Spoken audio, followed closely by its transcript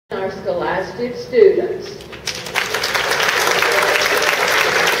Our scholastic students.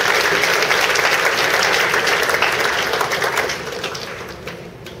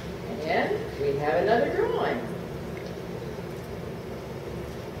 And we have another drawing.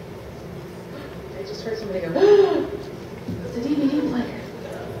 I just heard somebody go, oh, it's a DVD player.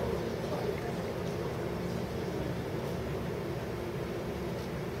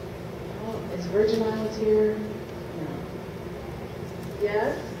 Oh, is Virgin Islands here? No.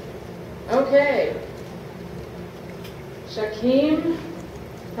 Yes? Okay. Shaquem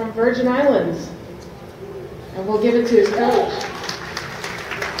from Virgin Islands. And we'll give it to his coach.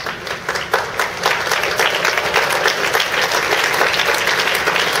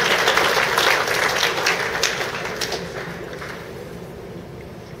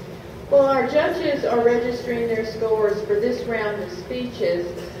 Well, our judges are registering their scores for this round of speeches.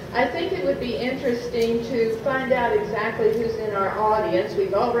 I think it would be interesting to find out exactly who's in our audience.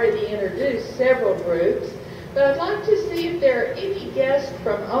 We've already introduced several groups, but I'd like to see if there are any guests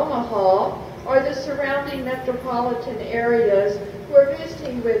from Omaha or the surrounding metropolitan areas who are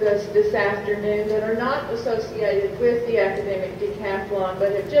visiting with us this afternoon that are not associated with the academic decathlon,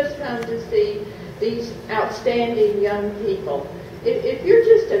 but have just come to see these outstanding young people. If you're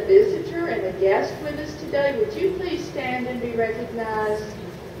just a visitor and a guest with us today, would you please stand and be recognized?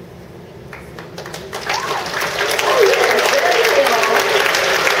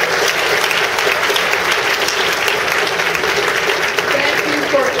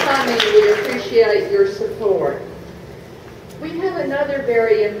 We appreciate your support. We have another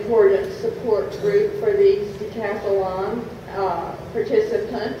very important support group for these decathlon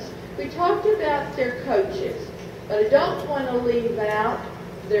participants. We talked about their coaches, but I don't want to leave out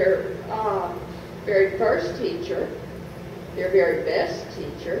their very first teacher, their very best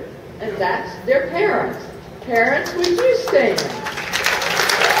teacher, and that's their parents. Parents, would you stand?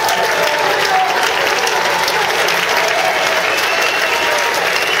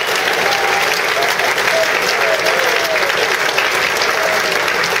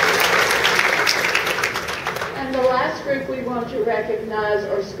 We want to recognize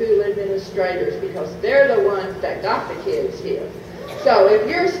our school administrators because they're the ones that got the kids here. So if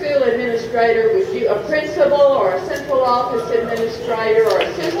you're a school administrator, would you, a principal or a central office administrator or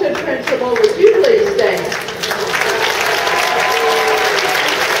assistant principal, would you please stand?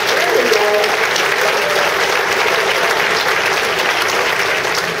 There we go.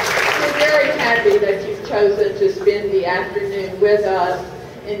 We're very happy that you've chosen to spend the afternoon with us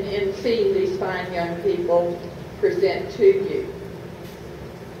in seeing these fine young people present to you.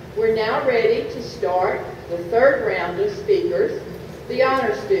 We're now ready to start the third round of speakers, the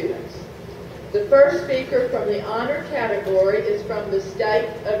honor students. The first speaker from the honor category is from the state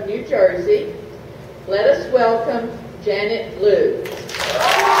of New Jersey. Let us welcome Janet Liu.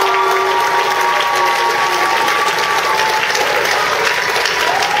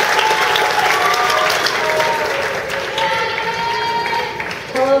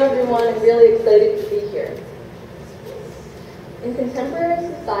 Hello everyone, I'm really excited to be here. In contemporary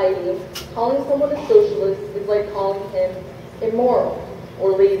society, calling someone a socialist is like calling him immoral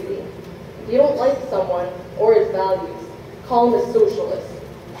or lazy. If you don't like someone or his values, call him a socialist.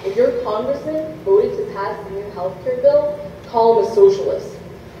 If your congressman voted to pass the new healthcare bill, call him a socialist.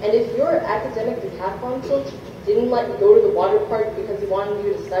 And if your academic decathlon coach didn't let you go to the water park because he wanted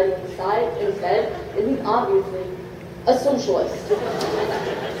you to study instead, then he's obviously a socialist.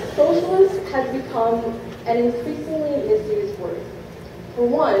 Socialist has become an increasingly misused word. For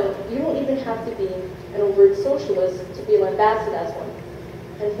one, you don't even have to be an overt socialist to be lambasted as one.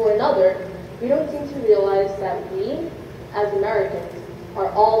 And for another, we don't seem to realize that we, as Americans,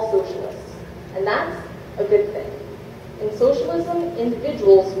 are all socialists. And that's a good thing. In socialism,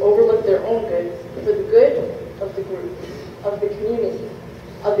 individuals overlook their own good for the good of the group, of the community,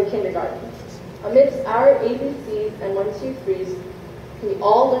 of the kindergarten. Amidst our ABCs and 1, 2, 3s, we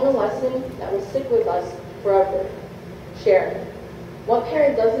all learn a lesson that will stick with us forever. Sharing. What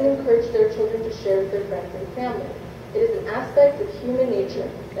parent doesn't encourage their children to share with their friends and family? It is an aspect of human nature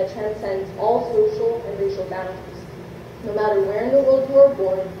that transcends all social and racial boundaries. No matter where in the world you are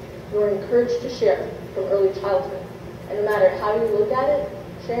born, you are encouraged to share from early childhood. And no matter how you look at it,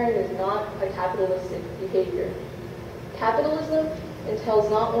 sharing is not a capitalistic behavior. Capitalism entails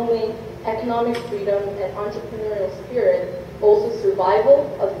not only economic freedom and entrepreneurial spirit, but also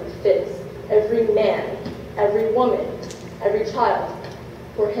survival of the fittest. Every man, every woman, every child,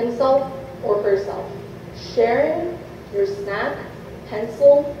 for himself or herself. Sharing your snack,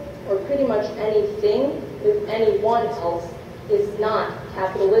 pencil, or pretty much anything with anyone else is not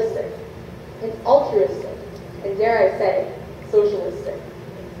capitalistic. It's altruistic, and dare I say, socialistic.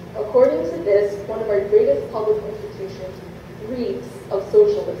 According to this, one of our greatest public institutions reeks of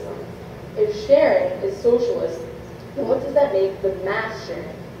socialism. If sharing is socialist, then what does that make the mass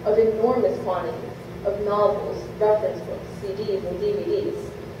sharing of enormous quantities of novels, reference books, CDs, and DVDs?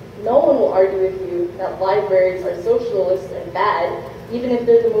 No one will argue with you that libraries are socialist and bad, even if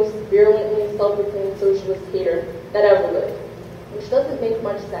they're the most virulently self-proclaimed socialist hater that ever lived, which doesn't make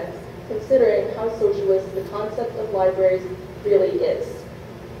much sense considering how socialist the concept of libraries really is.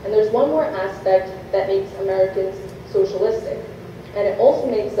 And there's one more aspect that makes Americans socialistic, and it also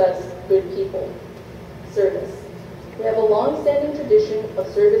makes us good people: service. We have a long-standing tradition of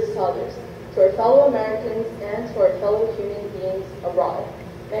service to others, to our fellow Americans and to our fellow human beings abroad.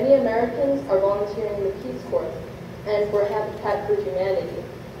 Many Americans are volunteering in the Peace Corps and for Habitat for Humanity.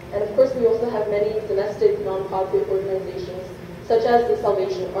 And of course, we also have many domestic nonprofit organizations, such as the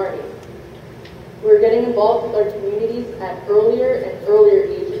Salvation Army. We're getting involved with our communities at earlier and earlier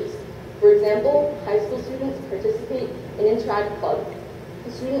ages. For example, high school students participate in Interact Club,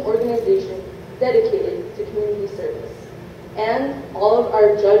 a student organization dedicated to community service. And all of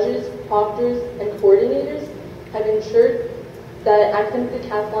our judges, proctors, and coordinators have ensured that academic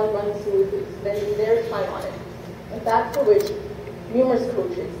decathlon runs smoothly, spending their time on it. In fact, for which numerous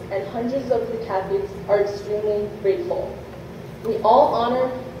coaches and hundreds of decathletes are extremely grateful. We all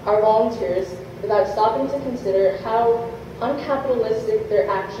honor our volunteers without stopping to consider how uncapitalistic their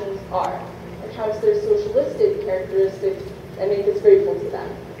actions are, and how it's their socialistic characteristics that make us grateful to them.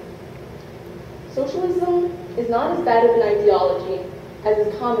 Socialism is not as bad of an ideology as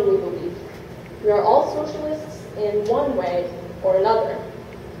is commonly believed. We are all socialists in one way or another.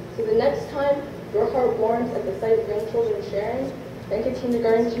 So the next time your heart warms at the sight of grandchildren sharing, thank a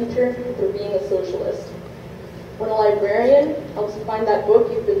kindergarten teacher for being a socialist. When a librarian helps you find that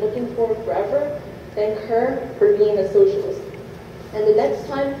book you've been looking for forever, thank her for being a socialist. And the next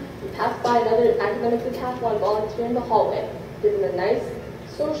time you pass by another academic decathlon volunteer in the hallway, give them a nice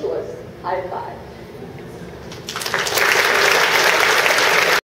socialist high five.